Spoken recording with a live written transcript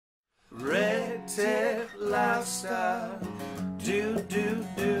recteq lifestyle. Do, do,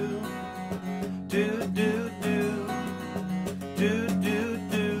 do. Do, do, do. Do, do,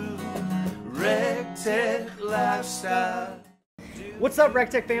 do. recteq lifestyle. What's up,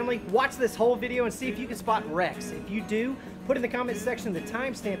 recteq family? Watch this whole video and see if you can spot Rex. If you do, put in the comment section the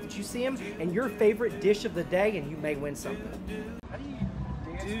timestamp that you see him and your favorite dish of the day, and you may win something. How do you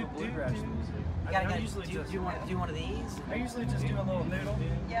dance to bluegrass music? Do you want to do one of these? I usually just do a little noodle.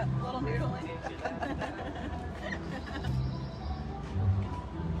 Yep, a little noodling.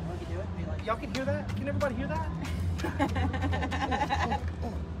 Y'all can hear that? Can everybody hear that?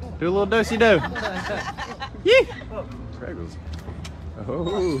 Do a little do-si-do. Yeah. Fraggles.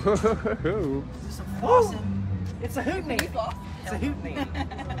 Oh. Is this some flossing? It's a hootney. It's a hootney.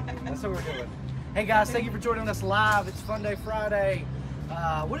 That's what we're doing. Hey guys, thank you for joining us live. It's Funday Friday.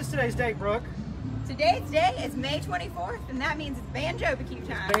 What is today's date, Brooke? Today's day is May 24th, and that means it's Banjo-B-Que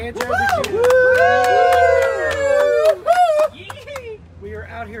time. Banjo-B-Que. We are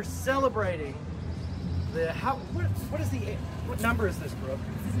out here celebrating the what number is this, Brooke?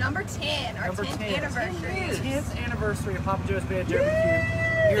 This is number 10, our Number 10th 10. anniversary. 10th anniversary of Papa Joe's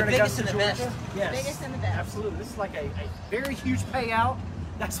Banjo-B-Que here in biggest Augusta, and the Georgia. best. Yes, Biggest and the best. absolutely. This is like a very huge payout.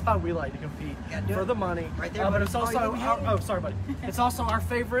 That's why we like to compete for the money. Right there, but it's buddy. also sorry, buddy. It's also our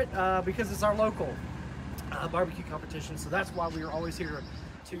favorite because it's our local barbecue competition. So that's why we are always here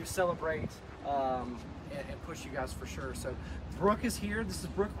to celebrate and push you guys for sure. So Brooke is here. This is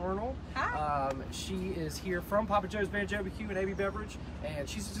Brooke Arnold. Hi. She is here from Papa Joe's Banjo-B-Que and AB Beverage, and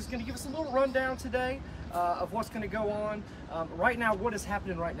she's just going to give us a little rundown today of what's going to go on right now. What is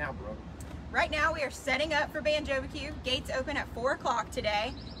happening right now, Brooke? Right now we are setting up for Banjo-B-Que. Gates open at 4 o'clock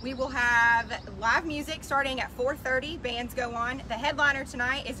today. We will have live music starting at 4:30. Bands go on. The headliner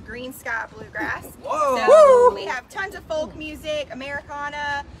tonight is Green Sky Bluegrass. Whoa! So we have tons of folk music,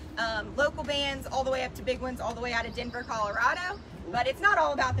 Americana, local bands, all the way up to big ones, all the way out of Denver, Colorado. But it's not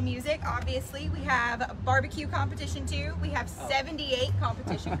all about the music, obviously. We have a barbecue competition too. We have 78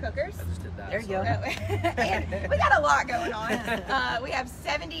 competition cookers. I just did that. There you go. And we got a lot going on. We have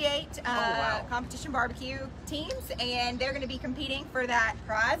 78 competition barbecue teams, and they're going to be competing for that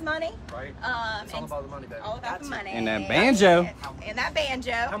prize money. Right. It's all and about the money, baby. all about the money. And that banjo. And that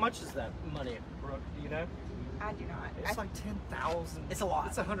banjo. How much is that money, Brooke? Do you know? I do not. It's like 10,000. It's a lot.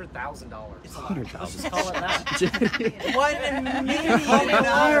 It's $100,000. It's a lot. 100,000. Let's just call it that. What a million Call me a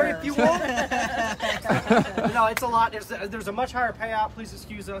liar if you dollars. want. No, it's a lot. There's a much higher payout. Please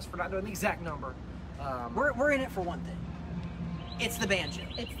excuse us for not knowing the exact number. We're in it for one thing. It's the banjo.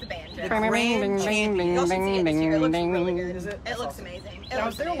 It's the banjo. The grand champion. Y'all should see it this year. It looks really good. Is it? It looks amazing. It Now,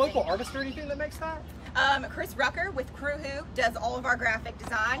 looks is there a amazing. local artist or anything that makes that? Chris Rucker with Crew Who does all of our graphic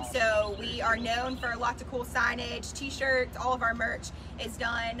design. So we are known for lots of cool signage, t-shirts, all of our merch is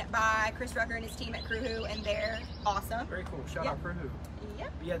done by Chris Rucker and his team at Crew Who, and they're awesome. Very cool. Shout Yep. out Crew Who.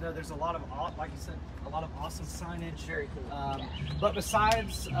 Yep. Yeah, no, there's a lot of, like you said, a lot of awesome signage. Very cool. But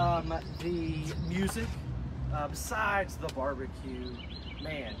besides the music, besides the barbecue,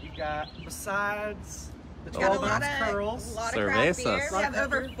 man, you got, besides the Got a 12 lot ounce of curls. craft beer. Cervezas. We have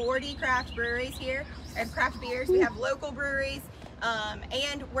over 40 craft breweries here, and craft beers. We have local breweries,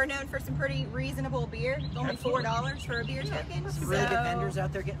 and we're known for some pretty reasonable beer. It's only $4 for a beer token. Some really good vendors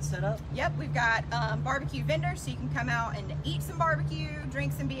out there getting set up. Yep, we've got barbecue vendors, so you can come out and eat some barbecue,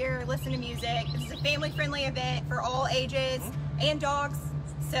 drink some beer, listen to music. This is a family-friendly event for all ages and dogs.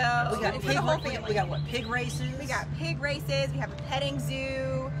 So We got for the whole family. We got what? Pig races. We got pig races. We have a petting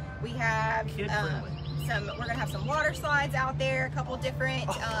zoo. We have Kid-friendly. we're gonna have some water slides out there. A couple different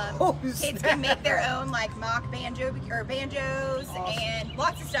kids snap. can make their own like mock banjos and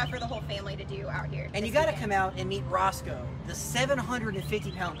lots of stuff for the whole family to do out here. And you this got to weekend. come out and meet Roscoe, the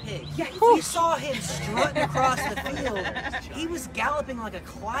 750-pound pig. Yeah, We saw him strutting across the field. He was galloping like a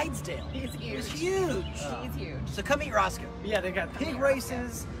Clydesdale. He's He was huge. huge. He's huge. So come meet Roscoe. Yeah, they got pig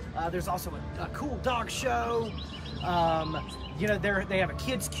races. There's also a cool dog show. You know, they have a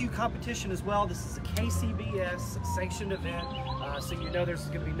kids queue competition as well. This is a KCBS sanctioned event, so you know there's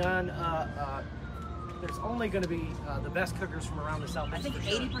going to be none. There's only going to be the best cookers from around the Southeast. I think for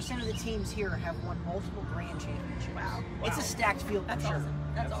sure. 80% of the teams here have won multiple grand championships. Wow. It's a stacked field for That's sure. awesome.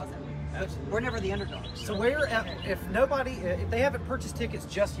 That's awesome. But we're never the underdogs. So if they haven't purchased tickets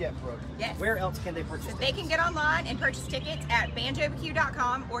just yet, Brooke, Yes. where else can they purchase So tickets? they can get online and purchase tickets at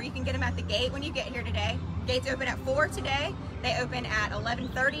banjobque.com, or you can get them at the gate when you get here today. Gates open at 4 today. They open at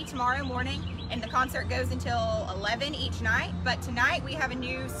 11:30 tomorrow morning, and the concert goes until 11 each night. But tonight we have a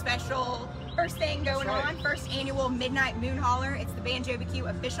new special First thing going on, first annual Midnight Moon Holler. It's the Banjo-B-Que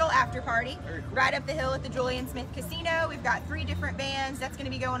official after party. Right up the hill at the Julian Smith Casino. We've got 3 different bands. That's going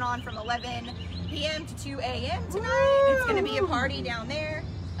to be going on from 11 p.m. to 2 a.m. tonight. It's going to be a party down there.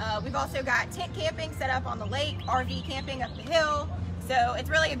 We've also got tent camping set up on the lake, RV camping up the hill. So it's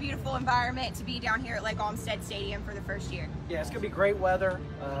really a beautiful environment to be down here at Lake Olmstead Stadium for the first year. Yeah, it's going to be great weather.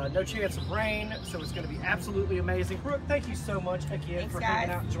 No chance of rain, so it's going to be absolutely amazing. Brooke, thank you so much again for hanging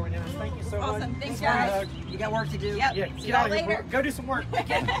out and joining us. Thank you so much. Awesome. Thanks, guys. You got work to do. Yep. Yeah, See get y'all out of here, later. Brooke. Go do some work. All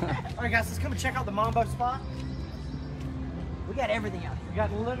right, guys, let's come and check out the Mambo spot. We got everything out here. We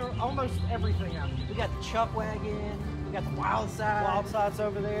got literally almost everything out here. We got the chuck wagon. We got the wild side. Wild sides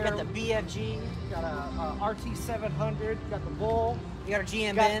over there. We got the BFG. We got a RT700. We got the Bull. We got our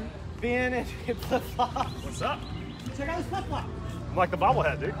GM We got Ben. Ben and flip-flops. What's up? Check out his flip-flop. I'm like the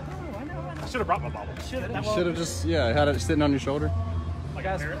bobblehead, dude. Oh, I know. I should have brought my bobble. You should have just, yeah, had it sitting on your shoulder. Like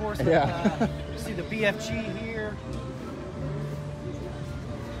Guys, a of parrot. course, Yeah. you see the BFG here.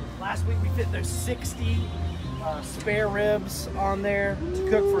 Last week we fit those 60 spare ribs on there to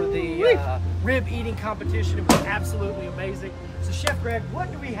cook for the rib eating competition. It was absolutely amazing. So Chef Greg,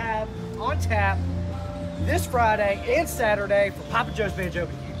 what do we have on tap this Friday and Saturday for Papa Joe's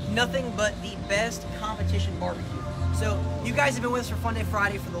Banjo-B-Que? Nothing but the best competition barbecue. So you guys have been with us for Funday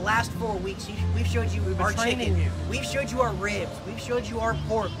Friday for the last 4 weeks. We've showed you our training chicken. you. We've showed you our ribs. We've showed you our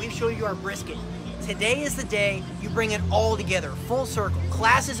pork. We've showed you our brisket. Today is the day you bring it all together, full circle.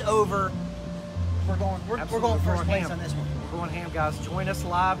 Class is over. We're going first place on this one. We're going ham, guys. Join us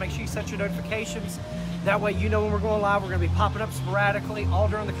live. Make sure you set your notifications. That way you know when we're going live. We're going to be popping up sporadically all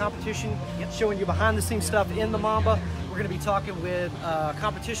during the competition, showing you behind the scenes stuff in the Mamba. We're going to be talking with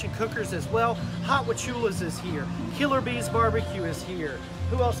competition cookers as well. Hot with Chulas is here. Killer Bees Barbecue is here.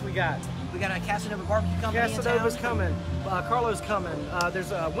 Who else we got? We got a Casanova Barbecue Company in town. Casanova's coming. Carlo's coming.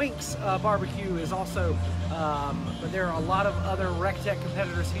 There's Winks Barbecue is also, but there are a lot of other recteq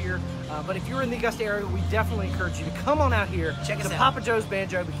competitors here. But if you're in the Augusta area, we definitely encourage you to come on out here. Check us to out. Papa Joe's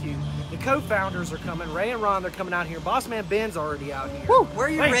Banjo-B-Que. The co-founders are coming. Ray and Ron, they're coming out here. Boss Man Ben's already out here. Woo! Wear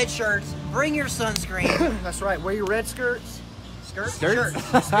your Hey. red shirts. Bring your sunscreen. That's right. Wear your red skirts. Skirts? Skirts?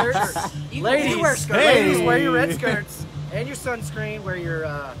 Shirts. Skirts. You Ladies, wear skirts. ladies, wear your red Hey. skirts and your sunscreen. Wear your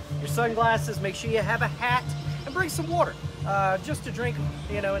sunglasses. Make sure you have a hat and bring some water, just to drink,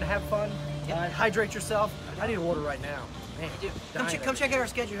 you know, and have fun. Hydrate yourself. I need water right now. Man, Come check out our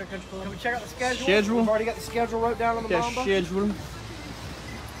schedule here, Country Club. Can we check out the schedule? Schedule? We've already got the schedule wrote down on the That Mamba. schedule.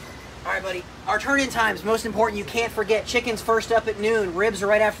 All right, buddy. Our turn-in times, most important, you can't forget. Chicken's first up at noon. Ribs are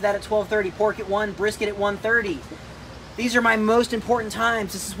right after that at 12:30. Pork at 1. Brisket at 1:30. These are my most important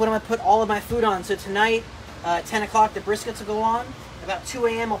times. This is when I'm going to put all of my food on. So tonight, 10 o'clock, the briskets will go on. About 2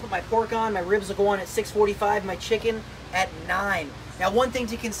 a.m., I'll put my pork on. My ribs will go on at 6:45. My chicken at 9. Now, one thing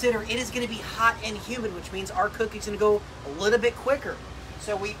to consider, it is going to be hot and humid, which means our cooking's going to go a little bit quicker.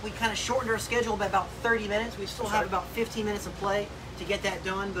 So we kind of shortened our schedule by about 30 minutes. We still have about 15 minutes of play to get that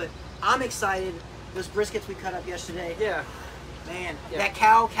done, but I'm excited. Those briskets we cut up yesterday, Yeah. man, Yeah. that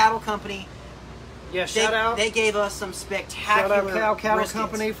Cattle Company, Yeah, shout out. they gave us some spectacular Shout out Cattle briskets.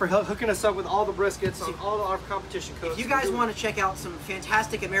 Company for hooking us up with all the briskets on all our competition cooks. If you guys want to check out some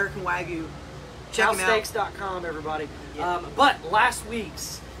fantastic American Wagyu, check them out. Chowsteaks.com, everybody. Yeah. But last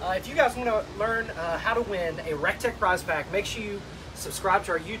week's, if you guys want to learn how to win a recteq prize pack, make sure you subscribe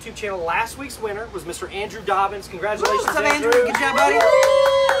to our YouTube channel. Last week's winner was Mr. Andrew Dobbins. Congratulations, What's up, Andrew? Good job, buddy.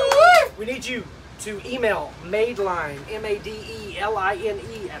 We need you to email Madeline,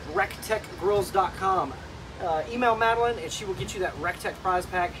 MADELINE at recteqgrills.com. Email Madeline and she will get you that recteq prize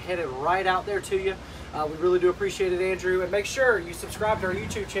pack headed right out there to you. We really do appreciate it, Andrew. And make sure you subscribe to our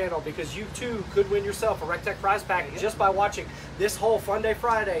YouTube channel because you too could win yourself a recteq prize pack just by watching this whole Funday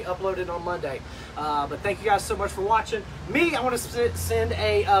Friday uploaded on Monday. But thank you guys so much for watching. I want to send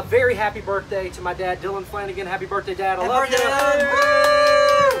a very happy birthday to my dad, Dylan Flanagan. Happy birthday, Dad. I love you.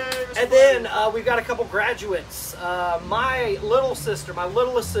 And then we've got a couple graduates. My littlest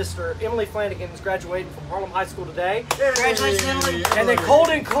sister, Emily Flanagan, is graduating from Harlem High School today. Congratulations, Emily. And then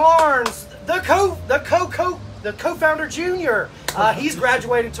Colton Carnes, the co-founder junior, he's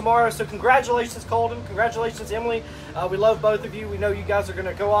graduating tomorrow. So congratulations, Colton. Congratulations, Emily. We love both of you. We know you guys are going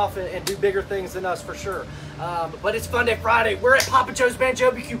to go off and do bigger things than us for sure. But it's Funday Friday. We're at Papa Joe's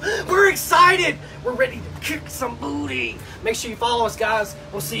Banjo-B-Que. We're excited. We're ready to kick some booty. Make sure you follow us, guys.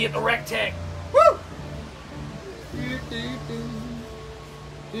 We'll see you at the recteq. Woo!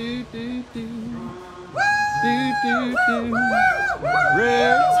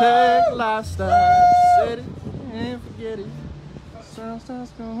 Recteq lifestyle, set it and forget it.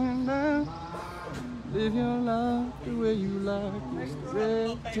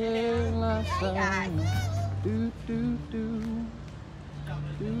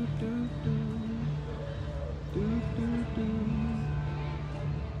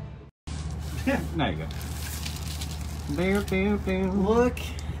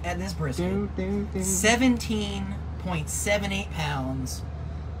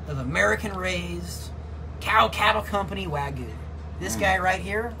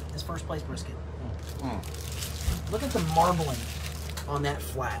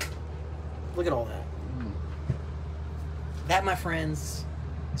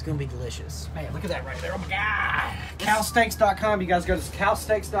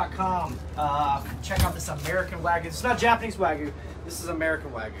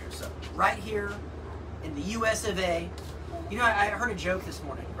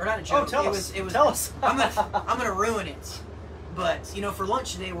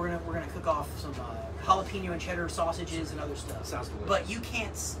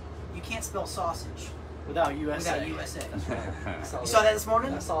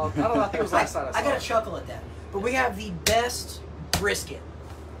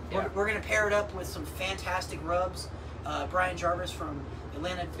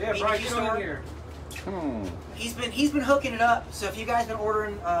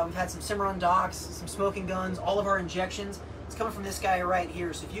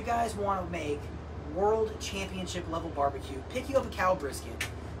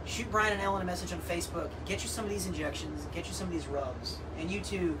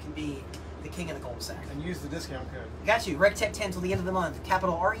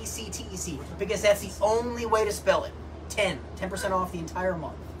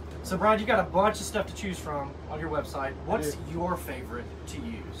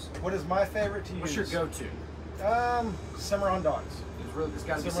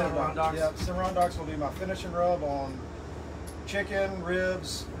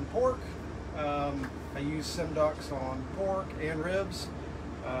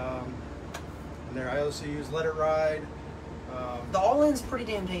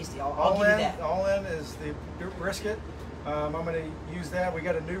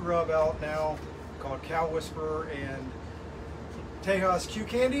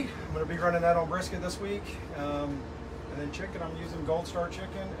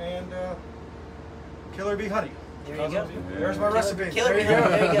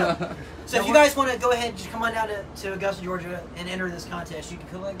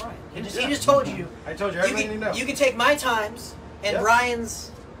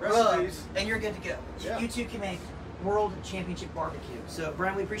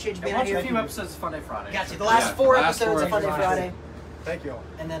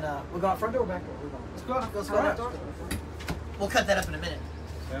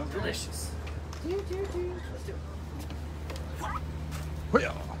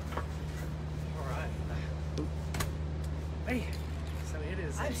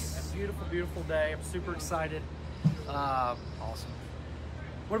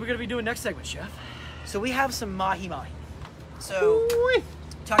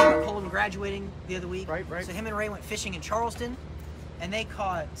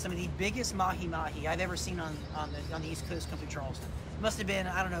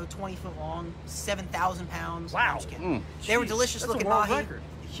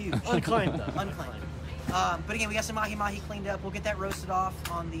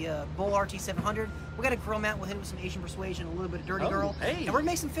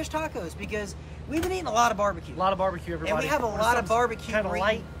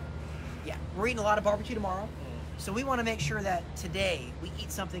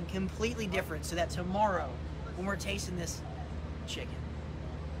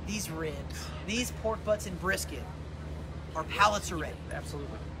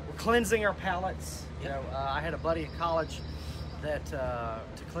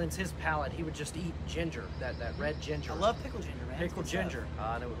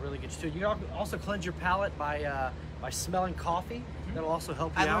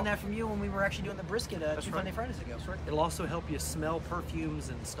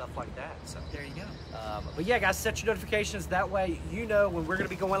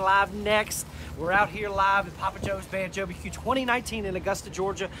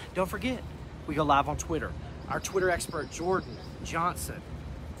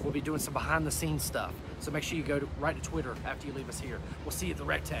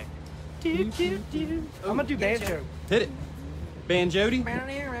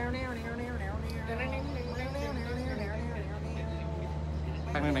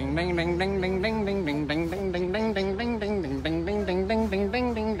 ding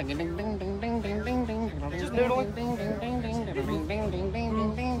ding ding ding ding ding ding ding ding ding ding. Just noodling. Ding ding ding ding ding ding ding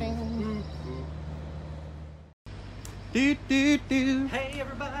ding ding ding. Do do do. Hey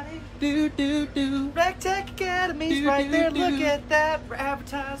everybody, Do do do. recteq Academy's Do, right do, there. do. Look at that. We're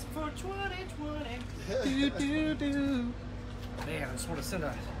advertising for 2020. Do do do. Man, I just want to send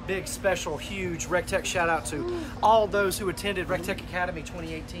a big, special, huge recteq shout out to all those who attended recteq Academy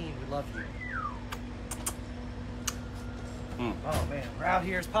 2018. We love you. Oh man, we're out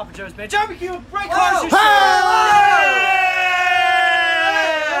here. It's Papa Joe's Banjo-B-Que. Break Carnes.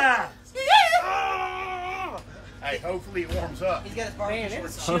 Hey, hopefully it warms up. He's got his Man, barbecue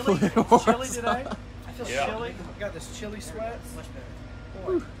it's shorts chilly. on. It's chilly today. I feel Yeah. Chilly. I've got this chilly sweat. much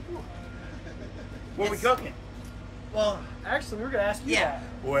better. Boy. What are we It's- cooking? Well, Actually, we were gonna ask you Yeah. that.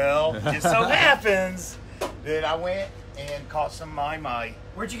 Well, just so happens that I went and caught some Mahi Mahi.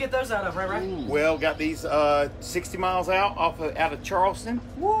 Where'd you get those out of, right? Well, got these 60 miles out of Charleston.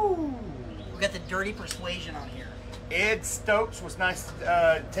 Woo! we got the dirty persuasion on here. Ed Stokes was nice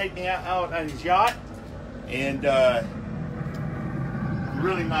to take me out on his yacht, and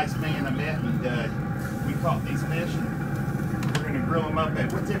really nice man I met. And we caught these fish, and we're gonna grill them up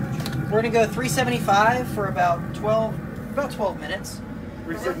at what temperature? We're gonna go 375 for about 12 minutes.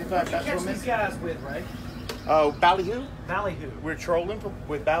 375. You That's catch what these guys with, right? Oh, ballyhoo. Ballyhoo. We're trolling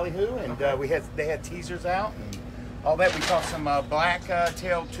with ballyhoo, and they had teasers out and all that. We caught some black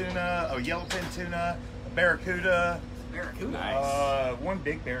tailed tuna, a yellowfin tuna, a barracuda, Barracuda. one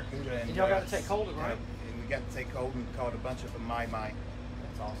big barracuda, and y'all got to take hold of it, right? And we got to take hold and caught a bunch of them Mahi Mahi.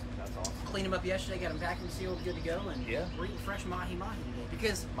 That's awesome. That's awesome. Cleaned them up yesterday, got them back in the seal, good to go, and Yeah. we're eating fresh Mahi Mahi today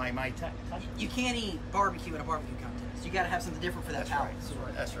because Mahi Mahi. you can't eat barbecue at a barbecue contest. You got to have something different for that palate. So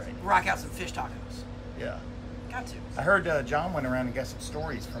That's right. rock out some fish tacos. Yeah. Got to. I heard John went around and got some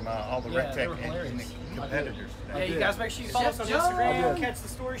stories from all the Yeah, they were recteq and the hilarious. competitors Yeah, today. you guys make sure you follow us on Chef Joe. Instagram, catch the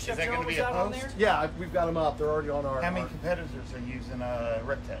story. Chef that Joe gonna was be a out on post? there. Yeah, we've got them up. They're already on our. How many our- competitors are using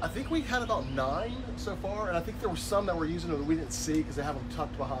recteq? I think we had about 9 so far, and I think there were some that were using them that we didn't see because they have them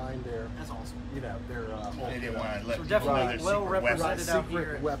tucked behind their, That's awesome. their. They didn't want to let So we're people know definitely their well secret represented weapons. out Secret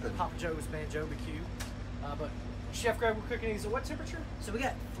here at weapon. Papa Joe's Banjo-B-Que. But Chef Greg, we're cooking these at what temperature? So we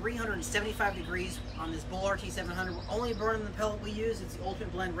got 375 degrees on this Bull RT700. We're only burning the pellet we use. It's the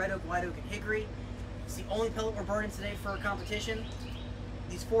Ultimate Blend Red Oak, White Oak, and Hickory. It's the only pellet we're burning today for our competition.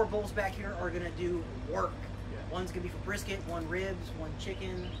 These 4 bowls back here are gonna do work. One's gonna be for brisket, 1 ribs, 1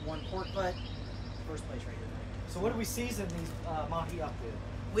 chicken, 1 pork butt. First place right here. So what do we season these mahi up with?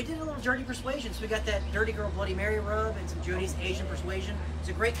 We did a little dirty persuasion, so we got that Dirty Girl Bloody Mary rub and some Jody's Asian persuasion. It's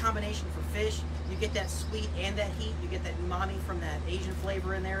a great combination for fish. You get that sweet and that heat. You get that umami from that Asian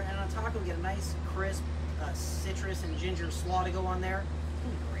flavor in there. And on taco, you get a nice crisp citrus and ginger slaw to go on there.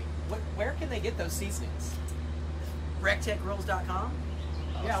 Great. Where can they get those seasonings? recteqgrills.com.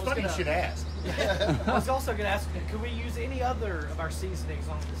 Yeah, I was Funny you gonna- should ask. I was also going to ask, could we use any other of our seasonings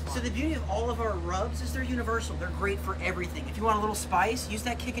on this So mahi? the beauty of all of our rubs is they're universal. They're great for everything. If you want a little spice, use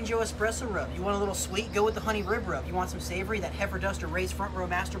that Kick and Joe espresso rub. You want a little sweet, go with the honey rib rub. You want some savory, that heifer dust or raised front row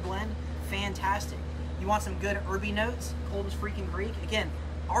master blend, fantastic. You want some good herby notes, cold as freaking Greek. Again,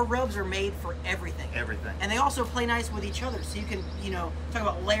 our rubs are made for everything. Everything. And they also play nice with each other. So you can, talk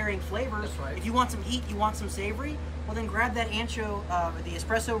about layering flavors. That's right. If you want some heat, you want some savory, well then grab that ancho, the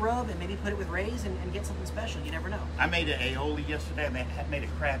espresso rub and maybe put it with rays and get something special. You never know. I made an aioli yesterday. I made a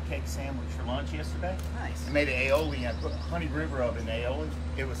crab cake sandwich for lunch yesterday. Nice. I made an aioli and I put honey rib rub in the aioli.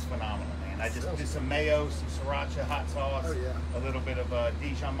 It was phenomenal, man. I just did some mayo, some sriracha hot sauce, Oh, yeah. a little bit of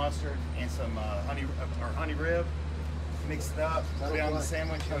Dijon mustard, and some honey rib. Mix it up, put it on the play.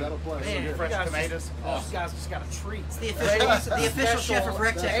 sandwich, Oh, that'll play. some Man, you fresh guys tomatoes. Just, Awesome. you guys just got a treat. It's the official chef of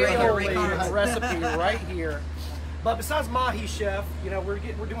recteq right here, Ray Carnes. aioli recipe right here. But besides mahi, chef, we're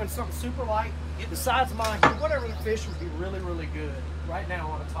doing something super light. Besides mahi, whatever the fish would be really, really good right now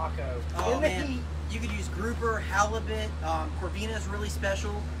on a taco. Oh In the man, heat. you could use grouper, halibut, corvina is really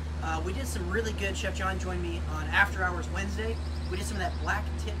special. We did some really good. Chef John joined me on After Hours Wednesday. We did some of that black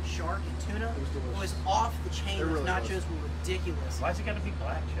tip shark and tuna. It was off the chain. It Those really nachos was. were ridiculous. Why's it got to be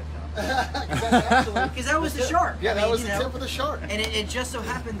black, Chef John? Because that was the shark. Yeah, I that mean, was you the know, tip of the shark. And it just so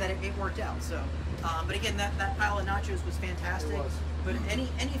happened that it worked out. So, but again, that pile of nachos was fantastic. It was. But any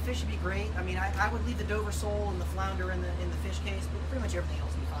fish would be great. I mean, I would leave the Dover sole and the flounder in the fish case, but pretty much everything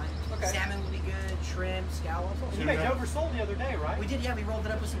else would be fine. Okay. Salmon would be good, shrimp, scallops. You made Dover sole the other day, right? We did, yeah. We rolled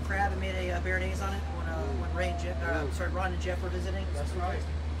it up with some crab and made a béarnaise on it when Ron and Jeff were visiting. That's right.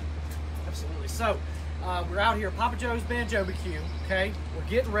 Absolutely. So, we're out here, Papa Joe's Banjo-B-Que, okay? We're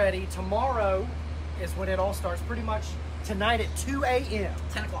getting ready. Tomorrow is when it all starts, pretty much tonight at 2 a.m.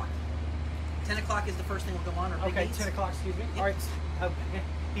 10 o'clock. 10 o'clock is the first thing will go on. Our big Okay, meats. 10 o'clock, excuse me. Yep. All right, Oh,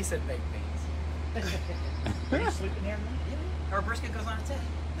 he said baked beans. Are you sleeping here? Yeah. Our brisket goes on at 10.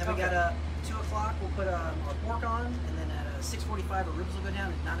 Then we got 2 o'clock. We'll put our pork on, and then at 6:45 our ribs will go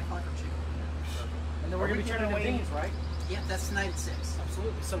down. At 9 o'clock our chicken. And then we're gonna be turning in beans, right? Yeah, that's tonight at 6.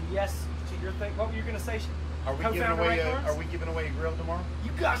 Absolutely. So yes to your thing. What were you gonna say? Are we giving away a grill tomorrow?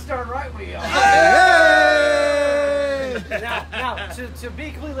 You guys started right. We are. Now, to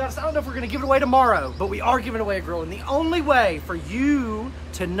be completely honest, I don't know if we're going to give it away tomorrow, but we are giving away a grill. And the only way for you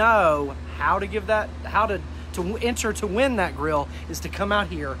to know how to give that, to enter to win that grill is to come out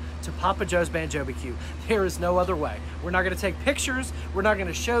here to Papa Joe's Banjo-B-Que. There is no other way. We're not going to take pictures. We're not going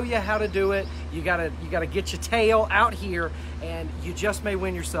to show you how to do it. You gotta get your tail out here, and you just may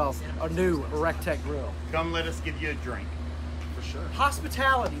win yourself a new recteq grill. Come, let us give you a drink. For sure.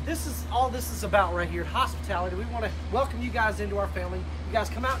 Hospitality. This is all this is about right here. Hospitality. We want to welcome you guys into our family. You guys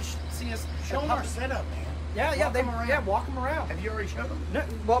come out and see us. Show them our setup, man. Walk them around. Have you already showed them? No,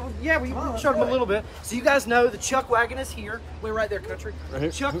 well, yeah, we showed them a little bit. So you guys know the chuck wagon is here. We're right there, country. Right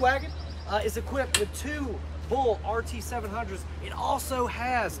here. Chuck wagon is equipped with 2 Bull RT700s. It also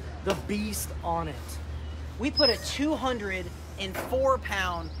has the Beast on it. We put a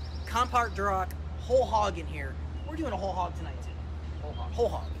 204-pound compact Duroc whole hog in here. We're doing a whole hog tonight too. Whole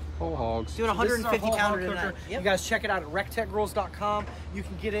hog. Whole hogs. Doing a 150 pounder cooker. tonight. Yep. You guys check it out at recteqgrills.com. You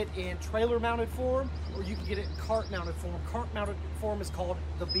can get it in trailer mounted form, or you can get it in cart mounted form. Cart mounted form is called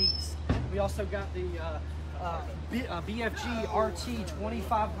the Beast. We also got the BFG RT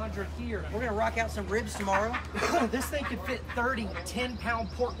 2500 here. We're gonna rock out some ribs tomorrow. This thing can fit 30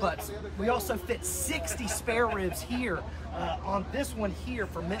 10-pound pork butts. We also fit 60 spare ribs here on this one here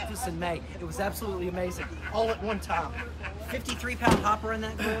for Memphis in May. It was absolutely amazing, all at one time. 53-pound hopper in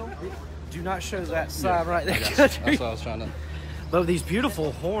that grill. Do not show that side right there. That's what I was trying to. But these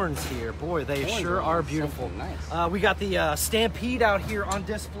beautiful horns here, boy, they sure are beautiful. Nice. We got the Stampede out here on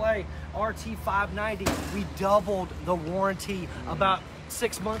display, RT590. We doubled the warranty about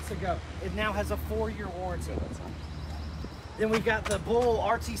 6 months ago. It now has a 4-year warranty. Then we got the Bull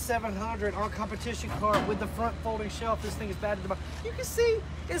RT700 on competition car with the front folding shelf. This thing is bad to the bone. You can see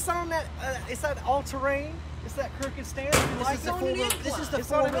it's on that. It's that all-terrain. It's that crooked stand. This is the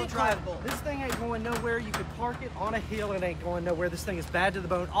four-wheel drive Bull. This thing ain't going nowhere. You can park it on a hill. It ain't going nowhere. This thing is bad to the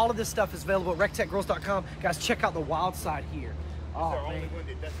bone. All of this stuff is available at recteqgrills.com. Guys, check out the wild side here. Oh, our only one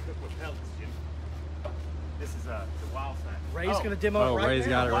that doesn't cook with pellets, Jim. This is the wild side. Ray's gonna demo it right Ray's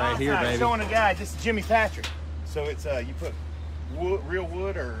there. got it right here, baby. Showing a guy. This is Jimmy Patrick. So it's you put real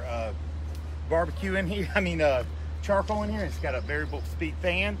wood or barbecue in here. I mean charcoal in here. It's got a variable speed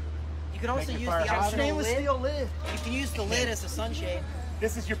fan. You can also use the optional lid. You can use the lid as a sunshade.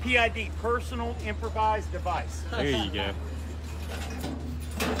 This is your PID, personal improvised device. There you go.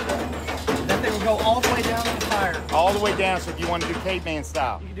 That thing will go all the way down to the fire. All the way down, so if you want to do caveman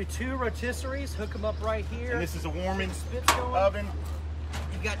style. You can do 2 rotisseries, hook them up right here. And this is a warming Spit's going. oven.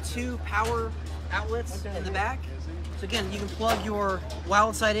 You've got 2 power outlets in the back. So again, you can plug your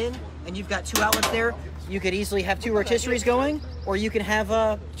wild side in, and you've got 2 outlets there. You could easily have 2 rotisseries going, or you can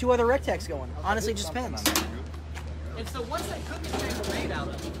have 2 other recteqs going. Honestly, it just depends. And so what's that cooking chamber made out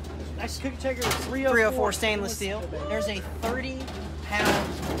of? Nice cookie taker, 304 304 stainless steel. There's a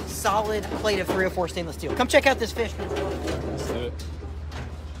 30-pound solid plate of 304 stainless steel. Come check out this fish. Let's do it.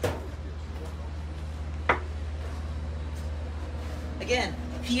 Again,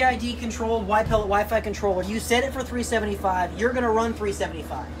 PID controlled, Y-pellet Wi-Fi controller. You set it for 375, you're gonna run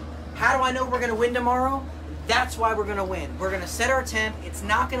 375. How do I know we're gonna win tomorrow? That's why we're gonna win. We're gonna set our temp, it's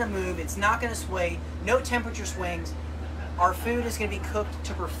not gonna move, it's not gonna sway, no temperature swings. Our food is gonna be cooked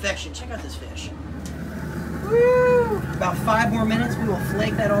to perfection. Check out this fish. Woo! About 5 more minutes, we will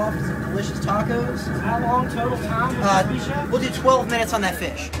flake that off to some delicious tacos. How long total time will this be, Chef? We'll do 12 minutes on that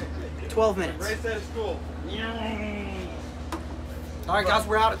fish. 12 minutes. Ray said it's cool. All right, guys,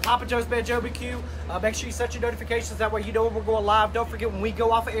 we're out at Papa Joe's Banjo-B-Que. Make sure you set your notifications. That way you know when we're going live. Don't forget, when we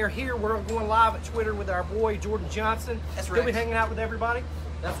go off of air here, we're going live at Twitter with our boy, Jordan Johnson. That's He'll be Rex. hanging out with everybody.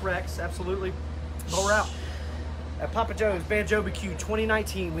 That's Rex, absolutely. But we're out at Papa Joe's Banjo-B-Que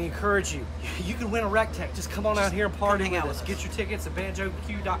 2019. We encourage you. You can win a recteq. Just come on out here and party hang with out us. with Get your tickets at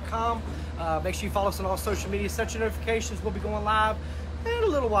banjobq.com. Make sure you follow us on all social media. Set your notifications. We'll be going live in a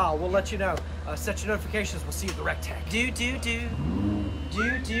little while. We'll let you know. Set your notifications. We'll see you at the recteq. Do.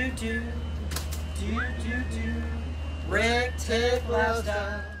 Recteq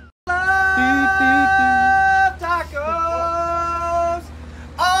lifestyle. Tacos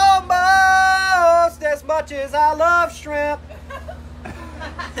almost as much as I love shrimp.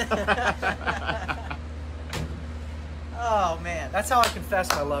 Oh man. That's how I confess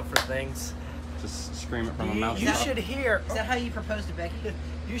my love for things. Just scream it from my mouth. You should hear. Is that how you proposed to Becky?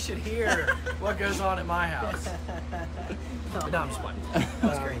 You should hear what goes on at my house. No, I'm just playing. That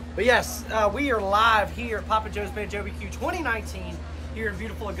was great. But yes, we are live here at Papa Joe's Banjo-B-Que 2019 here in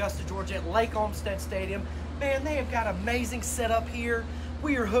beautiful Augusta, Georgia at Lake Olmstead Stadium. Man, they have got amazing setup here.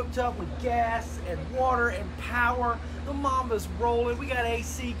 We are hooked up with gas and water and power. The Mamba's rolling. We got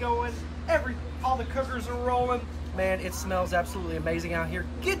AC going. All the cookers are rolling. Man, it smells absolutely amazing out here.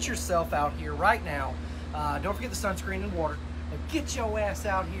 Get yourself out here right now. Don't forget the sunscreen and water. But get your ass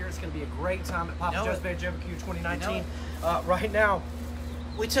out here. It's going to be a great time at Papa Joe's Banjo-B-Que 2019. Right now,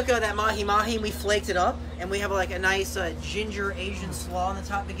 we took that Mahi Mahi and we flaked it up, and we have like a nice ginger Asian slaw on the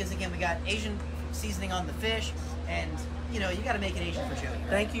top because again we got Asian seasoning on the fish, and you know you got to make it Asian for Joey. Right?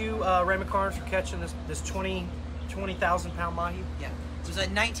 Thank you, Raymond Carnes, for catching this 20,000 pound mahi. Yeah, it was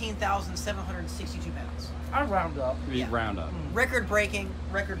 19,762 pounds. I round up. Round up. Record breaking.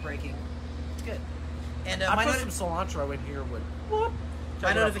 It's good. And I put some cilantro in here with. Whoop.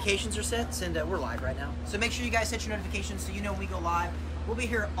 My notifications are set, and we're live right now. So make sure you guys set your notifications so you know when we go live. We'll be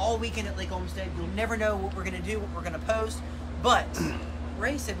here all weekend at Lake Olmstead. You'll never know what we're going to do, what we're going to post. But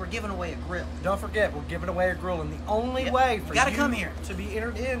Ray said we're giving away a grill. Don't forget, we're giving away a grill, and the only way for you come here to be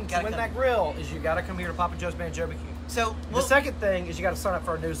entered in to win that grill is you got to come here to Papa Joe's Banjo-B-Que. So the second thing is you got to sign up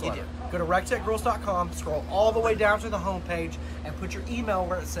for our newsletter. You do. Go to recteqgrills.com, scroll all the way down to the homepage, and put your email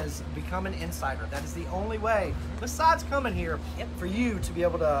where it says "Become an Insider." That is the only way, besides coming here, for you to be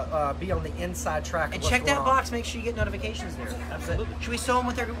able to be on the inside track. And check that box. Make sure you get notifications there. Absolutely. Should we show them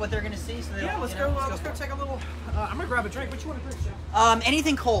what they're going to see? So they let's go take a little. I'm gonna grab a drink. What you want to drink, Joe?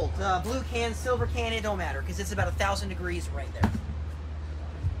 Anything cold, blue can, silver can, it don't matter because it's about 1,000 degrees right there.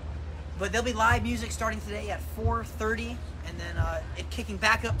 But there'll be live music starting today at 4:30, and then it kicking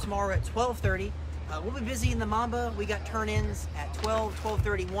back up tomorrow at 12:30. We'll be busy in the Mamba. We got turn-ins at 12,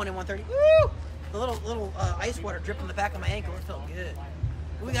 12:30, 1, and 1:30. Woo! The little ice water dripped on the back of my ankle. It felt good.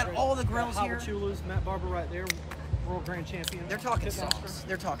 We got all the grills here. Chula's, Matt Barber right there, world grand champion. They're talking sauce.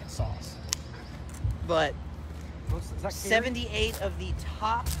 They're talking sauce. But 78 of the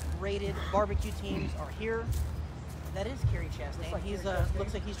top-rated barbecue teams are here. That is Kerry Chastain. He's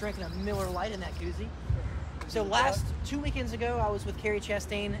looks like he's drinking a Miller Lite in that koozie. So last 2 weekends ago, I was with Kerry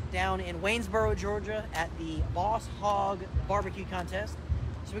Chastain down in Waynesboro, Georgia, at the Boss Hog Barbecue Contest.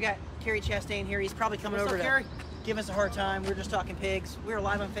 So we got Kerry Chastain here. He's probably coming over to give us a hard time. We were just talking pigs. We were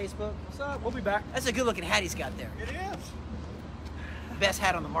live on Facebook. What's up? We'll be back. That's a good-looking hat he's got there. It is. Best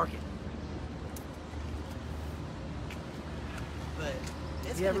hat on the market. But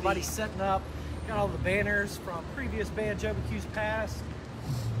it's everybody's setting up. Got all the banners from previous Banjo-B-Que's past.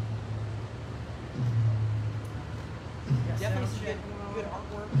 Definitely some good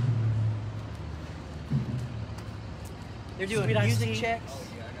artwork. They're doing music checks.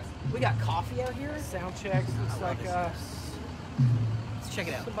 We got coffee out here. Sound checks. Looks like let's check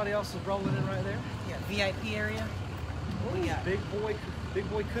it out. Somebody else is rolling in right there. Yeah, VIP area. We got big boy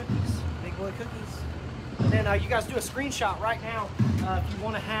cookies. Big boy cookies. And then you guys do a screenshot right now if you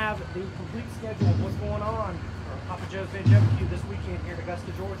want to have the complete schedule of what's going on for Papa Joe's Banjo-B-Que this weekend here in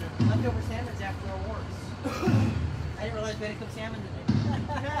Augusta, Georgia. Leftover salmon's after awards. I didn't realize we had to cook salmon today.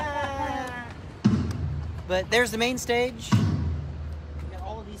 But there's the main stage. We got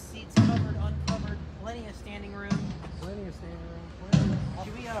all of these seats covered, uncovered, plenty of standing room. Plenty of standing room.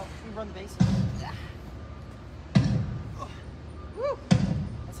 Should we run the bases? Woo!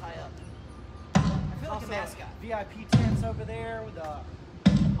 That's high up. I feel like a mascot. VIP tents over there with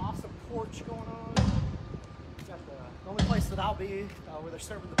an awesome porch going on. Got the only place that I'll be where they're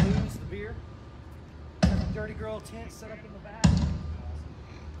serving the booze, the beer. Got the Dirty Girl tent set up in the back.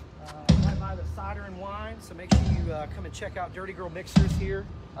 Right by the cider and wine, so make sure you come and check out Dirty Girl Mixers here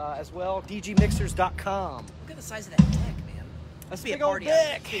as well. DGMixers.com. Look at the size of that deck, man. That's a big old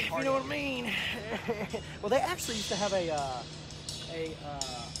deck, if you know what I mean. Well, they actually used to have a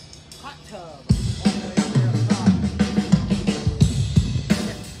hot tub all the way over there on top.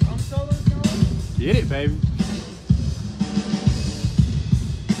 Drum solos going? Get it, baby.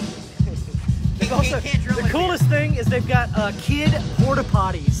 The coolest thing is they've got kid porta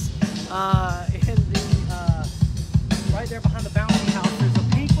potties in the right there behind the bouncy house. There's a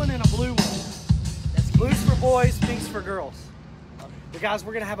pink one and a blue one. That's blues for boys, pinks for girls. But guys,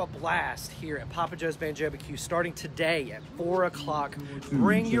 we're gonna have a blast here at Papa Joe's Banjo-B-Que starting today at 4 o'clock.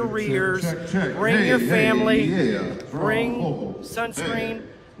 Bring your rears, bring your family, bring sunscreen.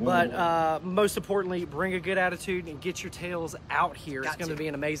 But most importantly, bring a good attitude and get your tails out here. It's going to be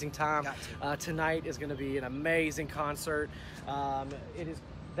an amazing time. Tonight is going to be an amazing concert. It is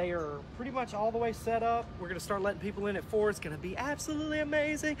They are pretty much all the way set up. We're going to start letting people in at 4. It's going to be absolutely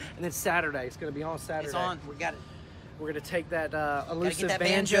amazing. And then Saturday, it's going to be on Saturday. It's on. We got it. We're going to take that elusive that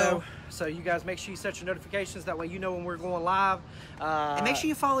banjo. So you guys make sure you set your notifications. That way you know when we're going live. And make sure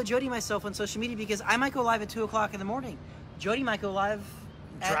you follow Jody and myself on social media because I might go live at 2 o'clock in the morning. Jody might go live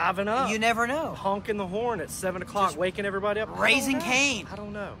driving up. You never know. Honking the horn at 7 o'clock, waking everybody up. Raising Cain. I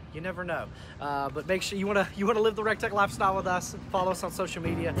don't know. You never know. But make sure you want to live the recteq lifestyle with us. Follow us on social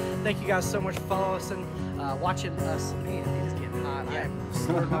media. Thank you guys so much for following us and watching us. Man, it is getting hot. I am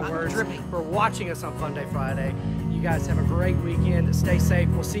slurring my words. Dripping. For watching us on Funday Friday. You guys have a great weekend. Stay safe.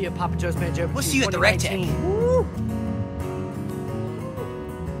 We'll see you at Papa Joe's Banjo. We'll see you at the recteq.